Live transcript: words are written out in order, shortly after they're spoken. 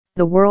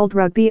The World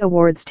Rugby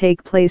Awards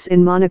take place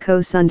in Monaco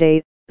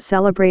Sunday,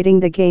 celebrating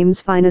the game's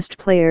finest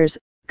players,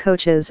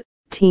 coaches,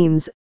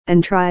 teams,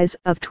 and tries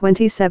of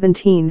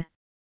 2017.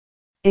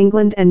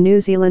 England and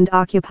New Zealand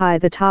occupy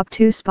the top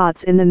two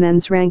spots in the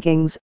men's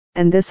rankings,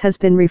 and this has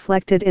been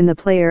reflected in the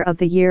Player of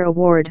the Year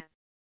award.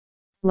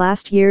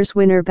 Last year's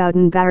winner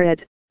Beauden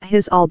Barrett,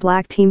 his All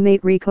Black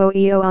teammate Rieko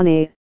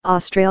Ioane,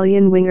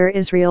 Australian winger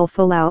Israel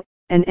Folau,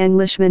 and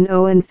Englishmen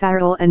Owen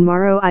Farrell and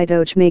Maro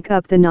Itoje make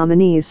up the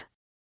nominees.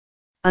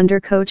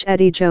 Under coach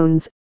Eddie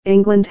Jones,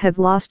 England have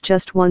lost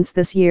just once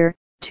this year,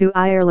 to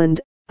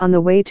Ireland, on the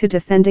way to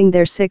defending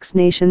their Six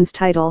Nations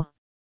title.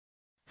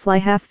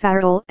 Fly-half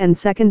Farrell and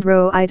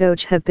second-row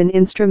Itoje have been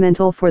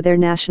instrumental for their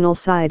national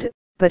side,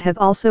 but have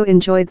also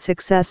enjoyed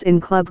success in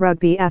club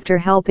rugby after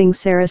helping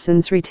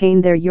Saracens retain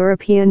their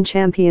European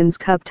Champions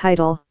Cup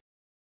title.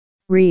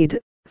 Read,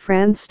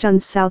 France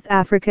stuns South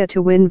Africa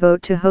to win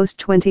vote to host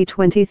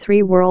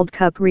 2023 World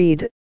Cup.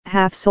 Read,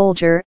 half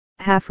soldier,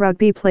 half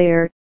rugby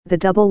player, the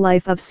double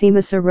life of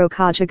Semasa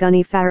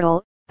Rokajaguni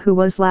Farrell, who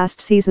was last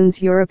season's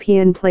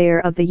European Player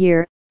of the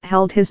Year,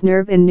 held his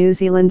nerve in New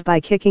Zealand by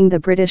kicking the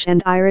British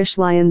and Irish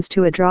Lions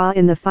to a draw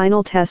in the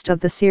final test of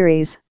the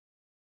series.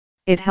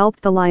 It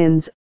helped the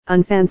Lions,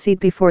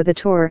 unfancied before the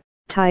tour,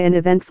 tie an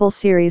eventful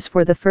series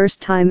for the first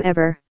time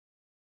ever.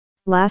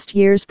 Last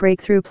year's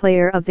Breakthrough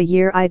Player of the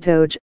Year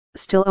Itoje,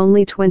 still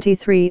only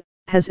 23,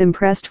 has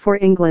impressed for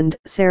England,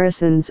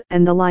 Saracens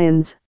and the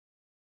Lions.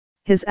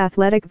 His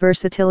athletic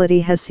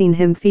versatility has seen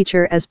him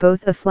feature as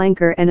both a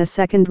flanker and a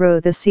second row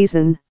this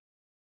season.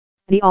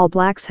 The All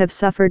Blacks have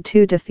suffered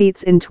 2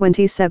 defeats in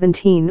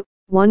 2017,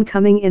 one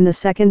coming in the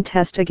second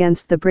test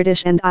against the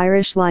British and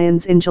Irish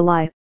Lions in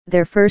July,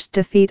 their first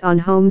defeat on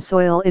home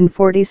soil in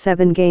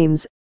 47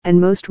 games, and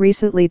most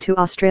recently to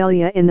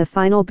Australia in the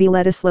final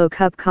Bledisloe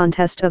Cup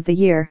contest of the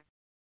year.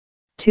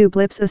 2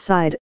 blips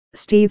aside,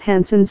 Steve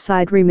Hansen's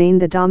side remain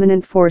the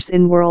dominant force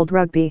in world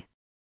rugby.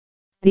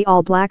 The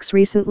All Blacks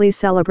recently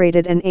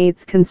celebrated an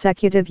 8th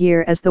consecutive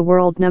year as the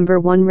world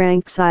 #1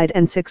 ranked side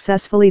and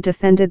successfully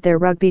defended their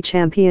rugby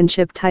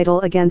championship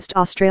title against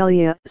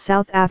Australia,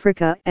 South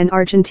Africa and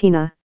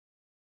Argentina.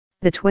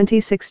 The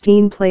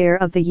 2016 Player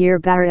of the Year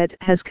Barrett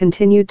has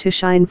continued to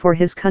shine for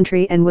his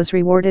country and was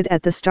rewarded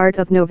at the start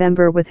of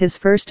November with his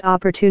first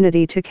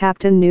opportunity to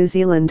captain New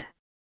Zealand.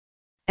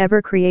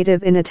 Ever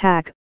creative in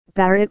attack,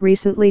 Barrett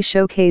recently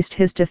showcased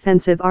his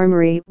defensive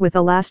armory with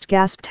a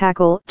last-gasp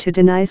tackle to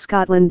deny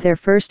Scotland their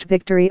first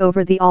victory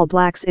over the All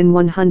Blacks in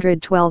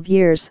 112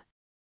 years.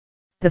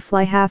 The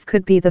fly-half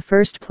could be the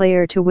first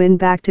player to win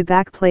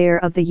back-to-back Player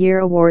of the Year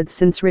awards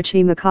since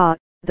Richie McCaw,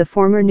 the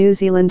former New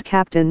Zealand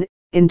captain,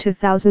 in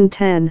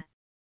 2010.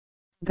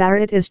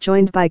 Barrett is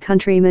joined by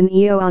countryman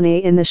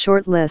Ioane in the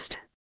short list.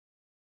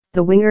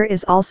 The winger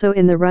is also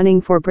in the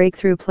running for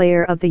Breakthrough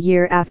Player of the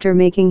Year after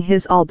making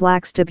his All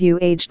Blacks debut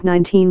aged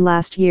 19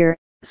 last year,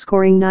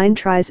 scoring 9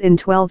 tries in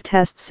 12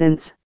 tests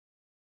since.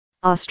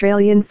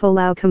 Australian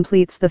Folau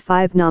completes the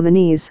 5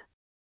 nominees.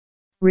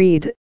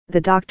 Read, the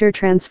Doctor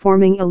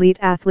transforming elite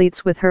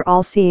athletes with her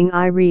all-seeing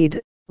eye.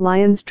 Read,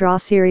 Lions draw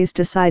series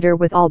decider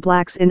with All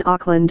Blacks in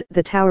Auckland.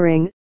 The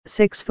towering,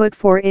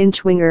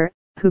 6'4" winger,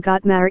 who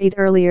got married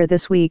earlier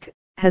this week,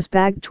 has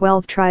bagged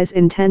 12 tries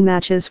in 10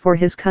 matches for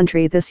his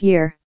country this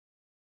year.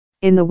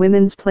 In the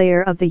Women's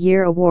Player of the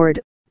Year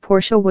award,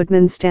 Portia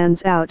Woodman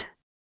stands out.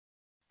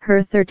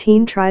 Her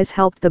 13 tries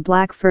helped the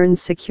Black Ferns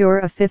secure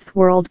a 5th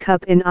World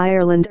Cup in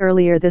Ireland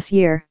earlier this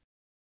year.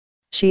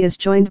 She is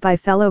joined by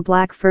fellow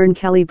Black Fern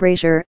Kelly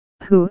Brazier,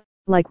 who,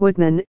 like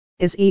Woodman,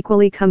 is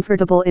equally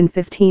comfortable in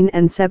 15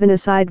 and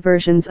 7-a-side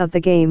versions of the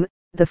game,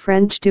 the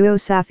French duo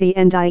Safi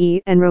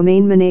Ndiaye and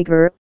Romain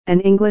Menegher,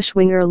 and English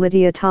winger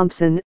Lydia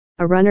Thompson,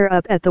 a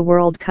runner-up at the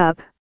World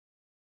Cup.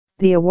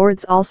 The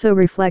awards also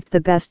reflect the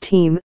best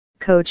team,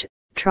 coach,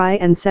 try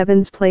and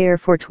sevens player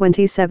for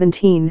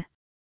 2017.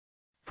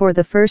 For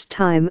the first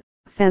time,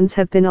 fans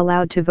have been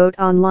allowed to vote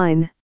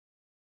online.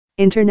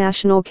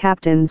 International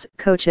captains,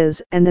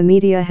 coaches and the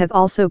media have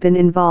also been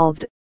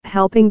involved,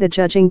 helping the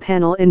judging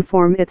panel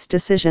inform its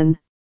decision.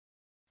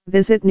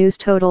 Visit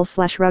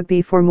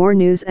newstotal/rugby for more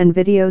news and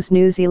videos.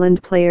 New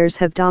Zealand players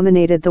have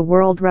dominated the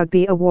World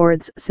Rugby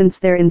Awards since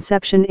their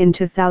inception in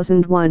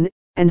 2001,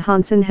 and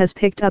Hansen has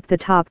picked up the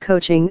top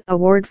coaching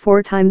award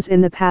 4 times in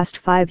the past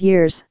 5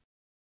 years.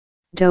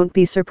 Don't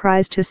be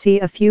surprised to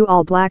see a few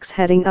All Blacks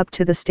heading up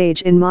to the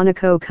stage in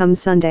Monaco come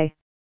Sunday.